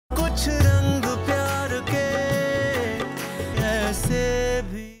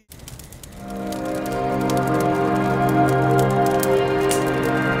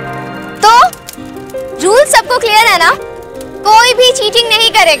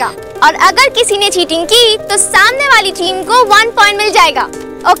करेगा और अगर किसी ने चीटिंग की तो सामने वाली टीम को 1 पॉइंट मिल जाएगा।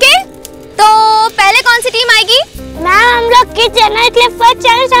 ओके, तो पहले कौन सी टीम आएगी? मैम हम लोग किड्स है ना, इसलिए फर्स्ट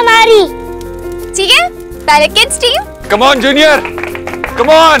चांस हमारी। ठीक है, पहले kids team. Come on junior, come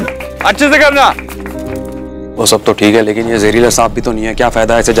on, अच्छे से करना। वो सब तो ठीक है, लेकिन ये जहरीला सांप भी तो नहीं है, क्या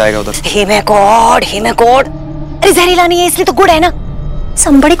फायदा ऐसे जाएगा उधर। हे मैं गॉड, हे मैं गॉड। अरे जहरीला नहीं है इसलिए तो गुड है ना।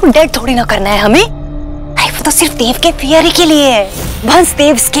 somebody को डेड थोड़ी ना करना है हमें। लाइफ तो सिर्फ देव के फियर के लिए है। once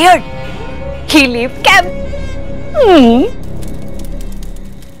Dev scared, he leave camp.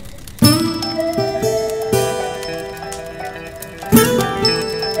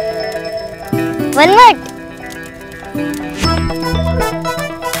 One word.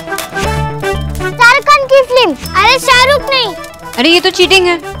 Shahrukh Khan की फिल्म। अरे शाहरुख नहीं। अरे ये तो चीटिंग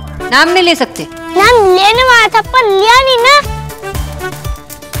है, नाम नहीं ले सकते। नाम लेने वाला था पर लिया नहीं ना।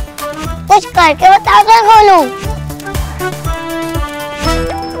 कुछ करके बता कर खोलूं।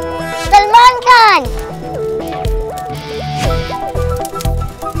 सलमान खान।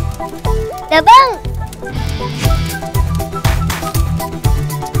 दबंग।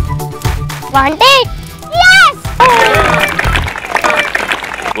 वांटेड। यस।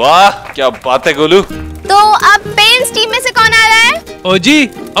 वाह क्या बात है गोलू। तो अब पेरेंट्स टीम में से कौन आ रहा है? ओ जी,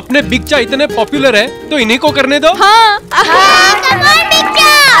 अपने बिग चा इतने पॉपुलर है तो इन्हीं को करने दो। हाँ, कम ऑन बिग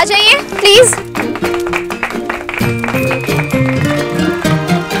चा, आ जाइए प्लीज।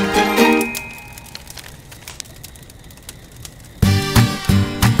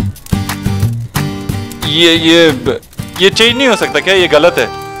 ये चेंज नहीं हो सकता क्या? ये गलत है।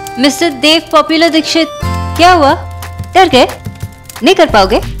 मिस्टर देव पॉपुलर दीक्षित, क्या हुआ? डर गए? नहीं कर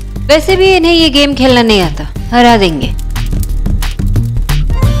पाओगे? वैसे भी इन्हें ये गेम खेलना नहीं आता, हरा देंगे।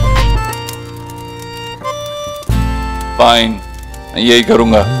 फाइन, यही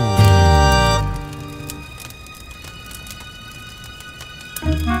करूंगा।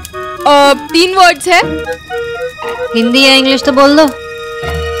 तीन वर्ड्स है। हिंदी या इंग्लिश तो बोल दो।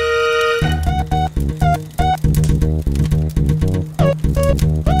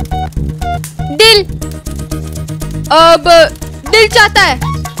 दिल। अब दिल चाहता है।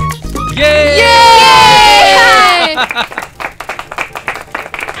 ये!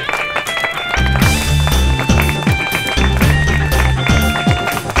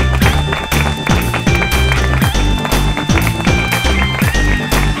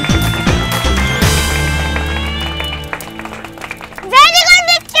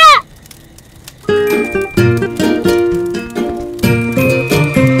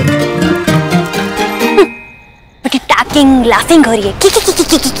 लाफिंग हो रही है की।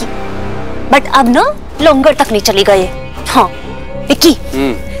 बट अब ना लॉन्गर तक नहीं चली गई। हाँ विक्की,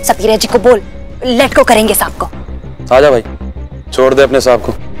 सतीरा जी को बोल लेट को करेंगे सांप को। आजा भाई, छोड़ दे अपने सांप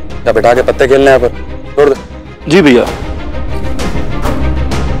को, क्या बिठा के पत्ते खेलने यहाँ पर, छोड़ दे। जी भैया।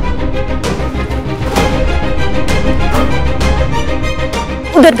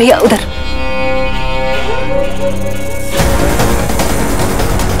 उधर भैया उधर।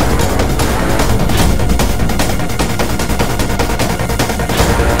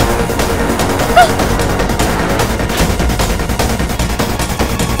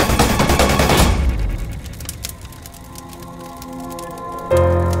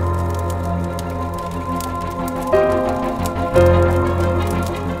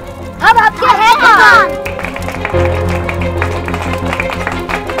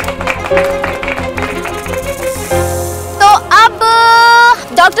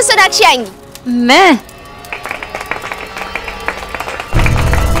 डॉक्टर सोनाक्षी आएंगी। मैं?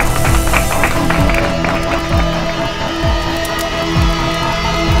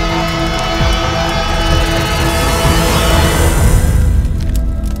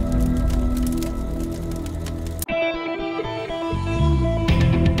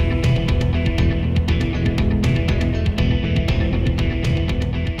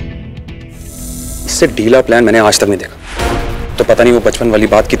 इससे ढीला प्लान मैंने आज तक नहीं देखा। तो पता नहीं वो बचपन वाली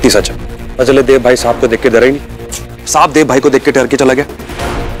बात कितनी सच है। पता चले देव भाई सांप को देख के डरा ही नहीं, सांप देव भाई को देख के डर के चला गया,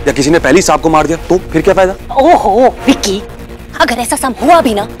 या किसी ने पहले ही सांप को मार दिया, तो फिर क्या फायदा? ओहो विक्की, अगर ऐसा सब हुआ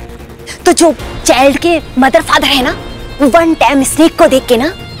भी ना तो जो चाइल्ड के मदर फादर है ना, वन टाइम स्नेक को देख के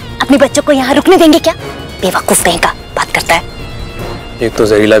ना अपने बच्चों को यहाँ रुकने देंगे क्या? बेवकूफ कहीं का बात करता है। एक तो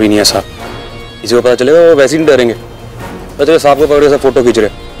जहरीला भी नहीं है सांप, किसी को पता चलेगा वो वैसे ही डरेंगे। पता चले सांप को पकड़े सब फोटो खींच रहे।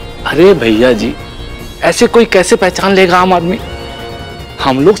 अरे भैया जी, ऐसे कोई कैसे पहचान लेगा आम आदमी?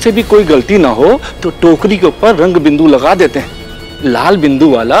 हम लोग से भी कोई गलती ना हो तो टोकरी के ऊपर रंग बिंदु लगा देते हैं। लाल बिंदु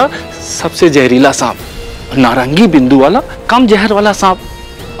वाला सबसे जहरीला सांप, नारंगी बिंदु वाला कम जहर वाला सांप,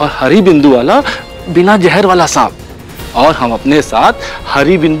 और हरी बिंदु वाला बिना जहर वाला सांप। और हम अपने साथ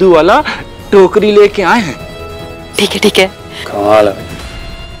हरी बिंदु वाला टोकरी लेके आए हैं। ठीक है ठीक है। कमाल है,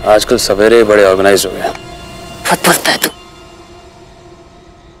 आजकल सवेरे बड़े ऑर्गेनाइज हो गए। बहुत बोलता है तू।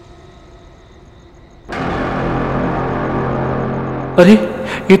 अरे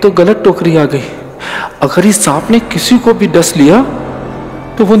ये तो गलत टोकरी आ गई। अगर इस सांप ने किसी को भी डस लिया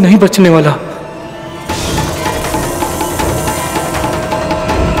तो वो नहीं बचने वाला।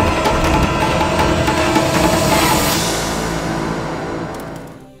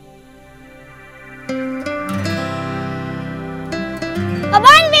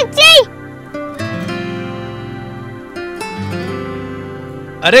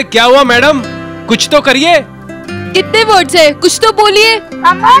 अरे क्या हुआ मैडम, कुछ तो करिए। कितने वर्ड्स है, कुछ तो बोलिए।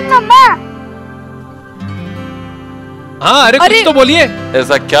 मम्मा। हाँ अरे कुछ तो बोलिए।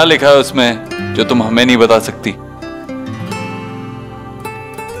 ऐसा क्या लिखा है उसमें जो तुम हमें नहीं बता सकती?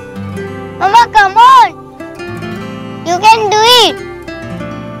 मम्मा come on, you can do it.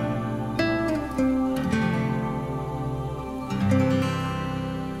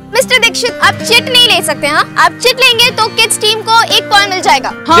 Mister Dixit, आप चिट नहीं ले सकते। हाँ, आप चिट लेंगे तो किड्स टीम को 1 पॉइंट मिल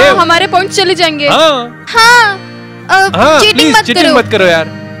जाएगा। हाँ, हमारे पॉइंट चले जाएंगे। हाँ, चीटिंग मत करो यार।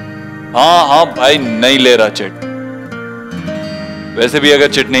 हाँ हाँ भाई, नहीं ले रहा चिट। वैसे भी अगर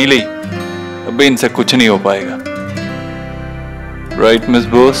चिट नहीं ली तब भी इनसे कुछ नहीं हो पाएगा। Right miss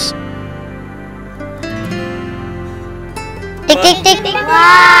Bose? टिक टिक टिक टिक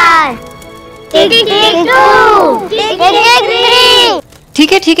 1, टिक टिक टिक 2, टिक टिक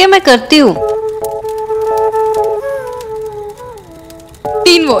 3। ठीक है, मैं करती हूँ।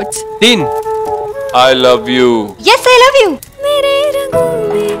 3 words. 3। I love you. Yes, I love you. मेरे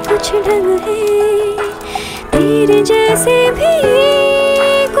रंगों में कुछ ढंग है, तेरे जैसे भी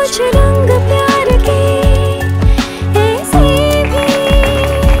कुछ रंग प्यार के, ऐसे भी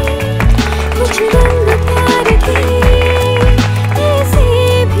कुछ रंग प्यार के, ऐसे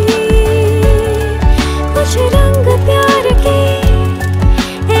भी कुछ रंग प्यार के,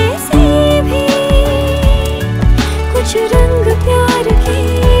 ऐसे भी कुछ रंग प्यार के,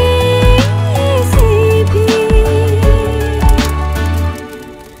 ऐसे भी।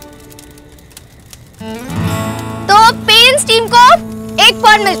 तो पेरेंट्स टीम को 1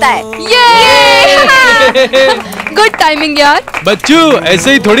 पॉइंट मिलता है। गुड टाइमिंग यार। बच्चू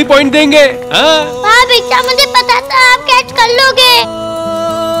ऐसे ही थोड़ी पॉइंट देंगे। हाँ बेटा, मुझे पता था आप कैच कर लोगे।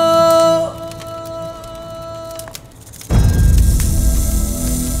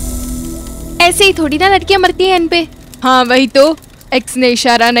 ऐसे ही थोड़ी ना लड़कियां मरती हैं इन पे। हाँ वही तो, एक्स ने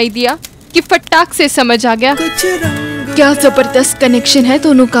इशारा नहीं दिया कि फटाक से समझ आ गया। क्या जबरदस्त कनेक्शन है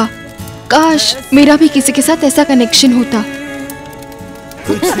दोनों का। काश मेरा भी किसी के साथ ऐसा कनेक्शन होता।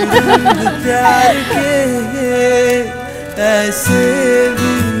 प्यार के ऐसे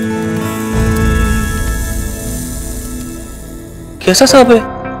भी। कैसा सांप है?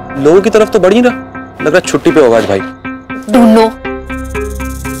 लोगों की तरफ तो बढ़ ही रहा, लग रहा छुट्टी पे होगा आज भाई। ढूंढो,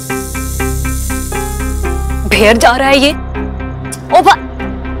 भेड़ जा रहा है ये। ओ बा,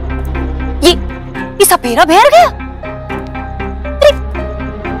 ये सपेरा भेड़ गया।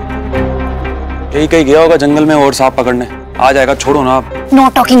 यही कहीं गया होगा जंगल में और सांप पकड़ने। आ जाएगा, छोड़ो ना आप। नो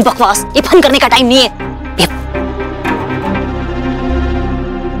टॉकिंग बकवास, ये फन करने का टाइम नहीं है।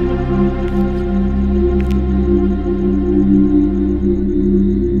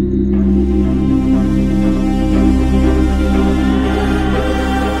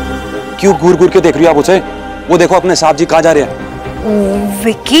 क्यों घूर घूर के देख रही हो आप उसे? वो देखो अपने सांप जी कहाँ जा रहे हैं।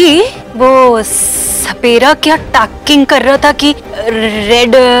 विकी, वो सपेरा क्या टॉकिंग कर रहा था कि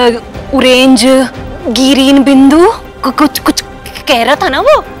रेड ऑरेंज ग्रीन बिंदु कुछ कह रहा था ना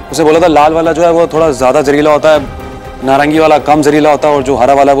वो। उसे बोला था लाल वाला जो है वो थोड़ा ज्यादा जहरीला होता है, नारंगी वाला कम जहरीला होता है, और जो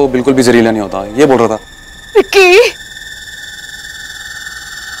हरा वाला वो बिल्कुल भी जहरीला नहीं होता। ये बोल रहा था। विकी,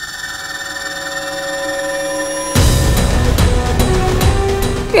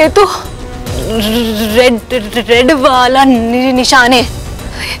 ये तो रेड वाला निशान है।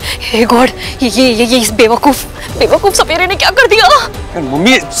 हे गॉड, ये इस बेवकूफ सपेरे ने क्या कर दिया?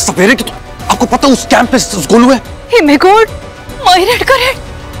 मम्मी, सपेरे की तो आपको पता उस कैंप पे उस गोलू है। Hey my God, my red का रेड।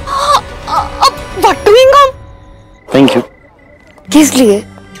 अब व्हाट डूइंग हम? Thank you. किस लिए?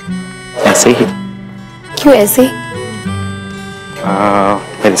 ऐसे ही। क्यों ऐसे?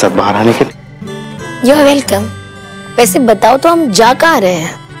 मेरे साथ बाहर आने के लिए। You are welcome. वैसे बताओ तो हम जा कहाँ रहे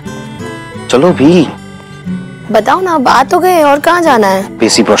हैं? चलो भी। बताओ ना, बात हो गई, और कहाँ जाना है?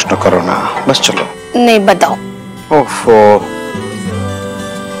 बेसी प्रश्न करो ना, बस चलो। नहीं बताओ। ओफो,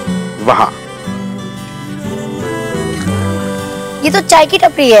 वहाँ। ये तो चाय की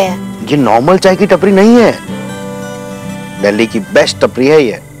टपरी है। ये नॉर्मल चाय की टपरी नहीं है, दिल्ली की बेस्ट टपरी है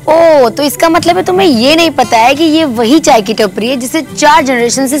ये। ओ, तो इसका मतलब है तुम्हें ये नहीं पता है कि ये वही चाय की टपरी है जिसे 4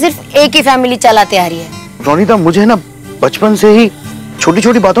 जनरेशन से सिर्फ एक ही फैमिली चलाते आ रही है। रोनिता, मुझे ना बचपन से ही छोटी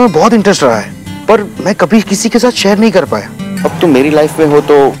छोटी बातों में बहुत इंटरेस्ट रहा है, पर मैं कभी किसी के साथ शेयर नहीं कर पाया। अब तुम मेरी लाइफ में हो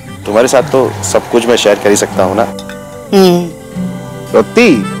तो तुम्हारे साथ तो सब कुछ मैं शेयर कर ही सकता हूँ ना।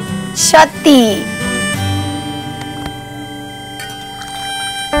 सत्ती सत्ती।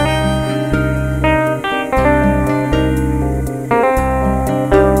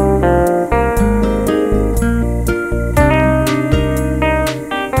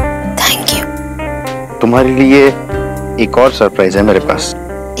 तुम्हारे लिए एक और सरप्राइज है मेरे पास।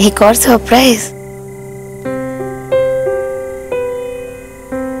 एक और सरप्राइज?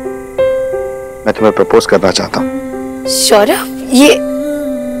 मैं तुम्हें प्रपोज करना चाहता हूँ। सौरभ, ये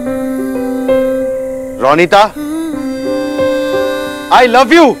रोनिता, आई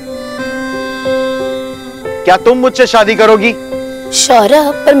लव यू। क्या तुम मुझसे शादी करोगी?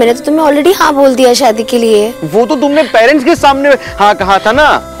 सौरभ, पर मैंने तो तुम्हें ऑलरेडी हाँ बोल दिया शादी के लिए। वो तो तुमने पेरेंट्स के सामने हाँ कहा था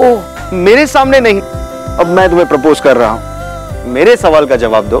ना। ओह, मेरे सामने नहीं। अब मैं तुम्हें प्रपोज कर रहा हूँ, मेरे सवाल का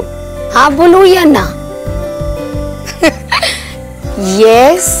जवाब दो। हाँ बोलूं या ना?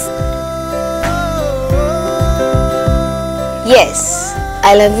 Yes yes,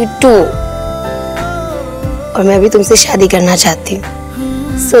 I love you to. और मैं भी तुमसे शादी करना चाहती हूँ,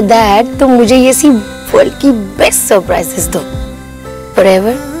 सो दैट तुम मुझे ये सी वर्ल्ड की बेस्ट सरप्राइजेस दो,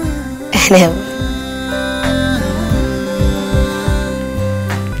 forever and ever।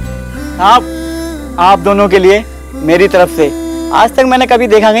 आप दोनों के लिए मेरी तरफ से आज तक मैंने कभी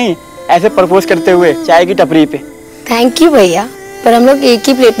देखा नहीं ऐसे प्रपोज करते हुए चाय की टपरी पे। थैंक यू भैया, पर हम लोग एक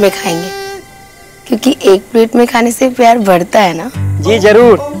ही प्लेट में खाएंगे, क्योंकि एक प्लेट में खाने से प्यार बढ़ता है ना। जी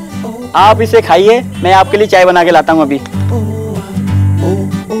जरूर, आप इसे खाइए, मैं आपके लिए चाय बना के लाता हूँ अभी।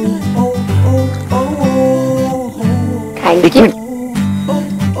 Thank you.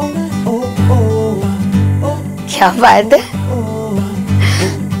 क्या बात है।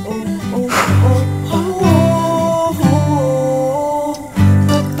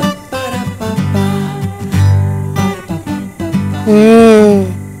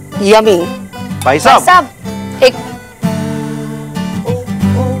 यम्मी। भाई साहब, एक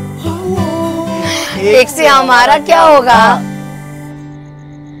से हमारा क्या होगा?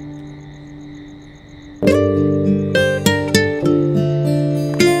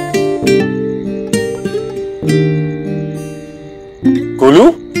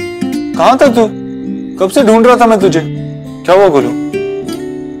 गोलू, कहाँ था तू? कब से ढूंढ रहा था मैं तुझे। क्या हुआ गोलू?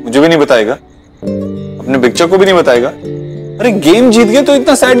 मुझे भी नहीं बताएगा? अपने बिक्चा को भी नहीं बताएगा? अरे गेम जीत गए तो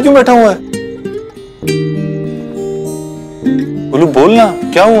इतना सैड क्यों बैठा हुआ है? गोलू बोलना,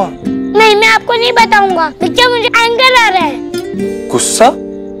 क्या हुआ? नहीं, मैं आपको नहीं बताऊंगा। बिक्चा, मुझे एंगर आ रहा है। गुस्सा?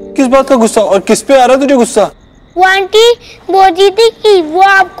 किस बात का गुस्सा और किस पे आ रहा है तुझे गुस्सा? वो आंटी बोल रही थी कि वो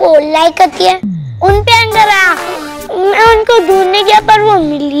आपको लाइक करती है, उन पे एंगर आया। मैं उनको ढूंढने गया पर वो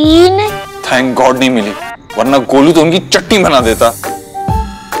मिली ही नहीं। थैंक गॉड नहीं मिली, वरना गोलू तो उनकी चटनी बना देता।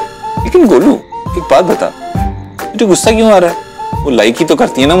 लेकिन गोलू एक बात बता, तुझे गुस्सा क्यों आ रहा है? वो लाइक ही तो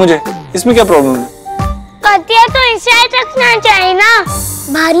करती है ना मुझे, इसमें क्या प्रॉब्लम है? करती है तो इंसाइड रखना चाहिए ना,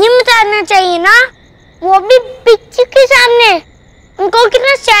 बाहर नहीं बताना चाहिए ना, वो भी पिक्चर के सामने। उनको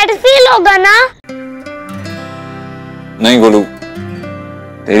कितना सैड फील होगा ना। नहीं गोलू,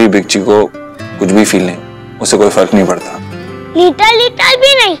 तेरी बिक्ची को कुछ भी फील नहीं, उसे कोई फर्क नहीं पड़ता। लिटल लिटल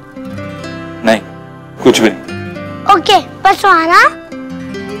भी नहीं? नहीं, कुछ भी नहीं। ओके, पर सुहाना,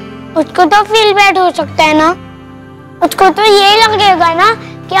 उसको तो फील बैड हो सकता है ना। उसको तो ये लगेगा ना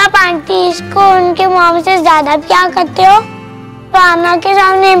कि आप आंटी इसको उनके मॉम से ज्यादा प्यार करते हो, तो आना के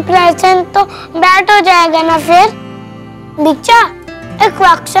सामने इम्प्रेशन तो बैड हो जाएगा ना। फिर बिक्चा, एक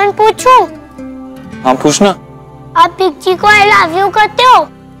क्वेश्चन पूछूं? हाँ पूछना। आप बिक्ची को आई लव यू करते हो?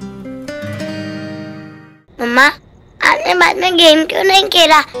 मम्मा, आपने बाद में गेम क्यों नहीं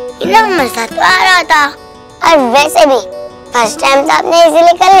खेला? इतना मजा तो आ रहा था। और वैसे भी फर्स्ट टाइम तो आपने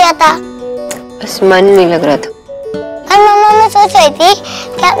इजीली कर लिया था। बस मन नहीं लग रहा था। और मम्मा, मैं सोच रही थी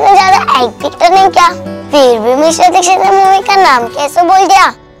कि आपने ज्यादा एक्ट तो नहीं किया, फिर भी मिस्टर दीक्षित ने मूवी का नाम कैसे बोल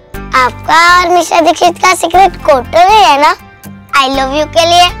दिया? आपका और मिस्टर दीक्षित का सीक्रेट कोड तो नहीं है ना आई लव यू के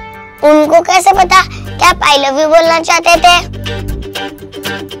लिए? उनको कैसे पता कि आप आई लव यू बोलना चाहते थे?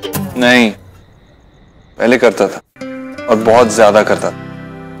 नहीं, पहले करता था और बहुत ज्यादा करता था,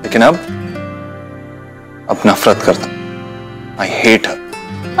 लेकिन अब नफरत करता। I hate her.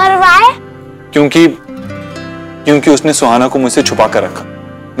 पर व्हाई? क्योंकि उसने सुहाना को मुझसे छुपा कर रखा,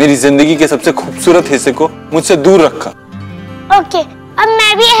 मेरी जिंदगी के सबसे खूबसूरत हिस्से को मुझसे दूर रखा। ओके, अब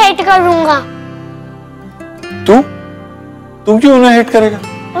मैं भी हेट करूंगा। तू क्यों उन्हें हेट करेगा?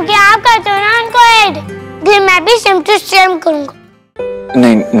 क्योंकि आप करते हो ना उनको हेट, इसलिए मैं भी सेम टू सेम करूंगा।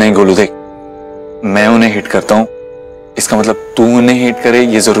 नहीं गोलू, देख, मैं उन्हें हेट करता हूँ, इसका मतलब तू उन्हें हेट करे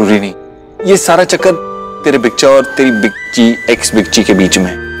ये जरूरी नहीं। ये सारा चक्कर तेरे बिच्चा और तेरी बिच्ची एक्स बिच्ची के बीच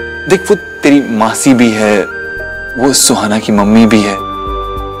में। देख वो तेरी मासी भी है, वो सुहाना की मम्मी भी है,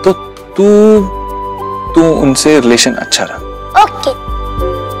 तो तू उनसे रिलेशन अच्छा रहा। ओके।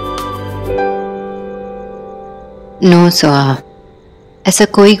 नो सुहा, ऐसा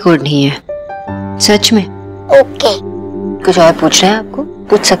कोई कोड नहीं है, सच में। ओके। कुछ और पूछना है आपको?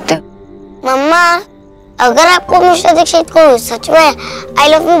 पूछ सकते हो। मम्मा, अगर आपको मिस्टर दीक्षित को सच में आई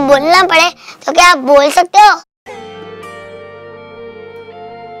लव यू बोलना पड़े तो क्या आप बोल सकते हो?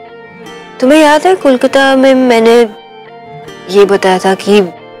 तुम्हें याद है कोलकाता में मैंने ये बताया था कि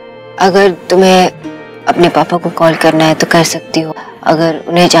अगर तुम्हें अपने पापा को कॉल करना है तो कर सकती हो, अगर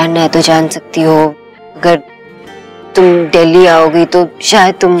उन्हें जानना है तो जान सकती हो, अगर तुम दिल्ली आओगी तो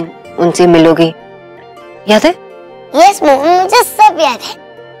शायद तुम उनसे मिलोगी। याद है? यस मम्मी, मुझे सब याद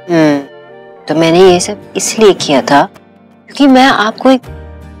है। तो मैंने ये सब इसलिए किया था क्योंकि मैं आपको एक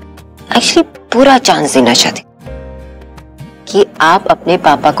एक्चुअली पूरा चांस देना चाहती कि आप अपने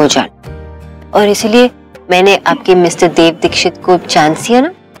पापा को जान, और इसलिए मैंने आपके मिस्टर देव दीक्षित को चांस दिया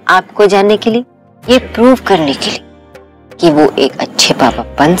ना आपको जानने के लिए, ये प्रूव करने के लिए कि वो एक अच्छे पापा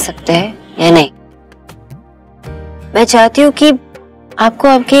बन सकते हैं या नहीं। मैं चाहती हूँ कि आपको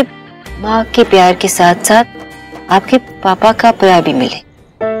आपके माँ के प्यार के साथ साथ आपके पापा का प्यार भी मिले,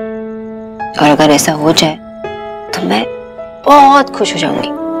 और अगर ऐसा हो जाए तो मैं बहुत खुश हो जाऊंगी।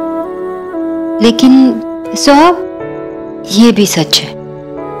 लेकिन सोहब, ये भी सच है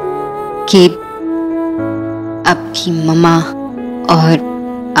कि आपकी मम्मा और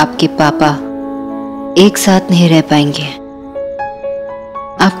आपके पापा एक साथ नहीं रह पाएंगे।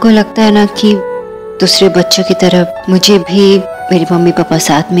 आपको लगता है ना कि दूसरे बच्चों की तरह मुझे भी मेरे मम्मी पापा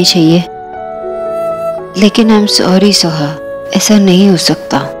साथ में चाहिए, लेकिन आई एम सॉरी सोहा, ऐसा नहीं हो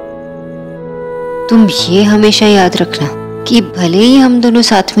सकता। तुम ये हमेशा याद रखना कि भले ही हम दोनों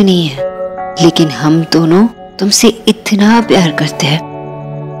साथ में नहीं हैं, लेकिन हम दोनों तुमसे इतना प्यार करते हैं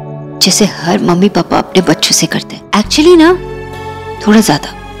जैसे हर मम्मी पापा अपने बच्चों से करते हैं। एक्चुअली ना थोड़ा ज्यादा।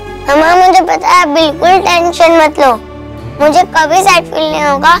 मम्मा, मुझे पता है, बिल्कुल टेंशन मत लो, मुझे कभी सैड फील नहीं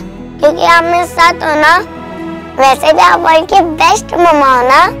होगा क्योंकि आप मेरे साथ हो ना। वैसे भी आप वर्ल्ड की बेस्ट मम्मा हो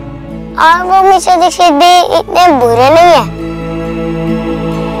ना, और वो मिस्टर दीक्षित भी इतने बुरे नहीं है।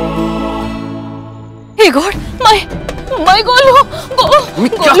 हे गॉड, माय गोलू,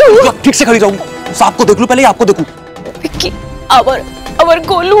 क्या ठीक से खड़ी रहूं? सांप को देख लूं पहले, आपको देखूं? विक्की, आवर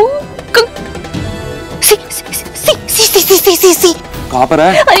गोलू सी कहाँ पर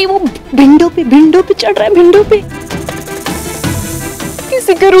है? अरे वो विंडो पे चढ़ रहा है, विंडो पे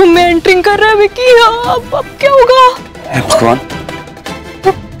किसी के रूम में एंट्रिंग कर रहा है विक्की। अब क्या होगा? हे भगवान,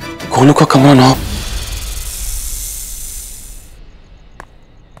 गोलू का कमरा ना।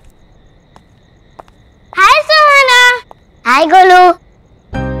 हाय सुहाना। हाय Golu.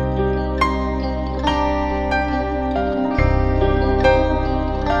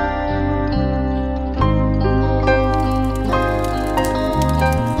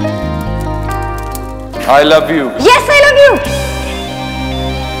 I love you. Yes, I love you.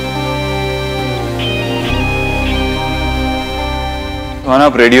 सुहाना,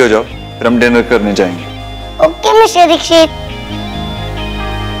 आप रेडी हो जाओ, फिर हम डिनर करने जाएंगे। Okay mister Dixit.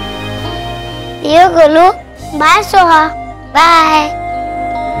 यो गोलू, बाय सोहा, बाय।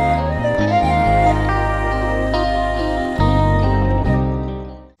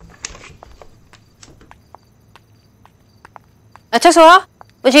 अच्छा सोहा,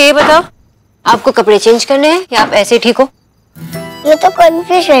 मुझे ये बताओ, आपको कपड़े चेंज करने हैं या आप ऐसे ठीक हो? ये तो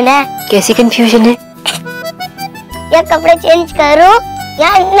कंफ्यूजन है। कैसी कंफ्यूजन है? या कपड़े चेंज करो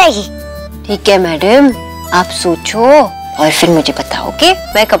या नहीं? ठीक है मैडम, आप सोचो और फिर मुझे बताओ। ओके,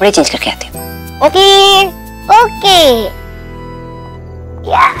 मैं कपड़े चेंज करके आती हूँ। Okay okay.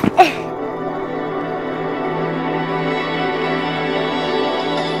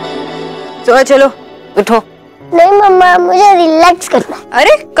 सोहा चलो उठो। नहीं मम्मा, मुझे रिलैक्स करना है।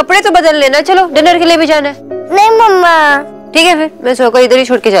 अरे कपड़े तो बदल लेना, चलो डिनर के लिए भी जाना है। नहीं मम्मा। ठीक है, फिर मैं सोहा को इधर ही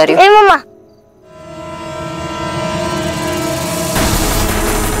छोड़ के जा रही हूँ। नहीं मम्मा।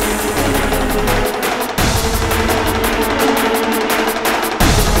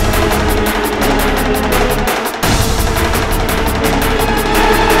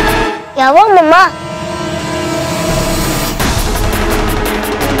 क्या हुआ मम्मा?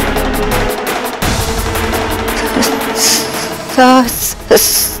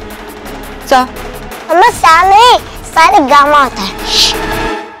 मम्मा सा नहीं, सारे गामा होता है।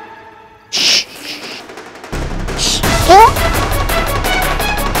 क्यों?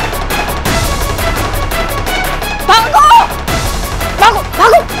 भागो भागो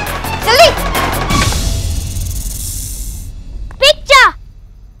भागो जल्दी।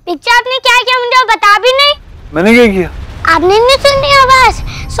 पिक्चर आपने क्या किया मुझे बता भी नहीं। मैंने क्या किया? आपने नहीं सुनी आवाज?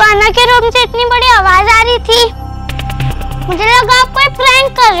 सोना के रूम से इतनी बड़ी आवाज आ रही थी, मुझे लगा आप कोई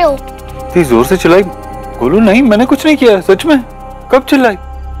प्रैंक कर रहे हो। इतनी जोर से चिल्लाई? गोलू नहीं, मैंने कुछ नहीं किया, सच में। कब चिल्लाई?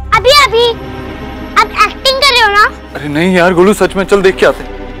 अभी अभी। आप एक्टिंग कर रहे हो ना? अरे नहीं यार गोलू, सच में। चल देख के आते,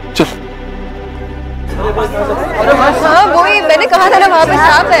 चल। हाँ वही मैंने कहा था ना, वहाँ पे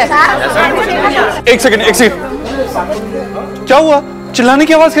सांप है। एक सेकंड। क्या हुआ? चिल्लाने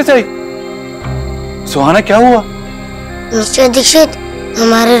की आवाज कैसे आई? सुहाना क्या हुआ? मिस्टर दीक्षित,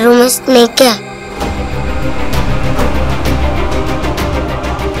 हमारे रूम में स्नेक है।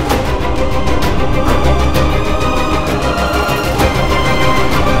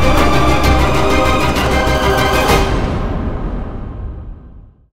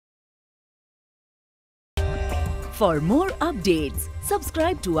 For more updates,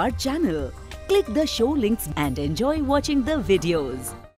 subscribe to our channel, click the show links and enjoy watching the videos.